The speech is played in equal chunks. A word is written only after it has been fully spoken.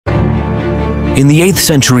In the 8th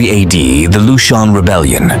century AD, the Lushan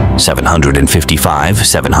rebellion,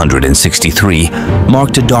 755-763,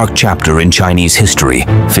 marked a dark chapter in Chinese history,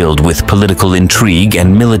 filled with political intrigue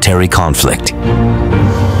and military conflict.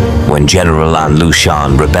 When General An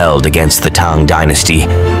Lushan rebelled against the Tang dynasty,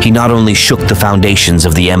 he not only shook the foundations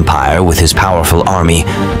of the empire with his powerful army,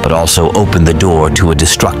 but also opened the door to a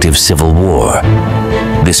destructive civil war.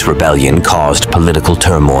 This rebellion caused political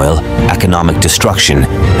turmoil, economic destruction,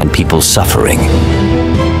 and people's suffering.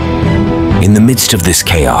 In the midst of this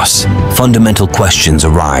chaos, fundamental questions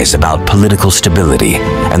arise about political stability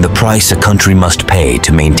and the price a country must pay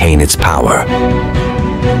to maintain its power.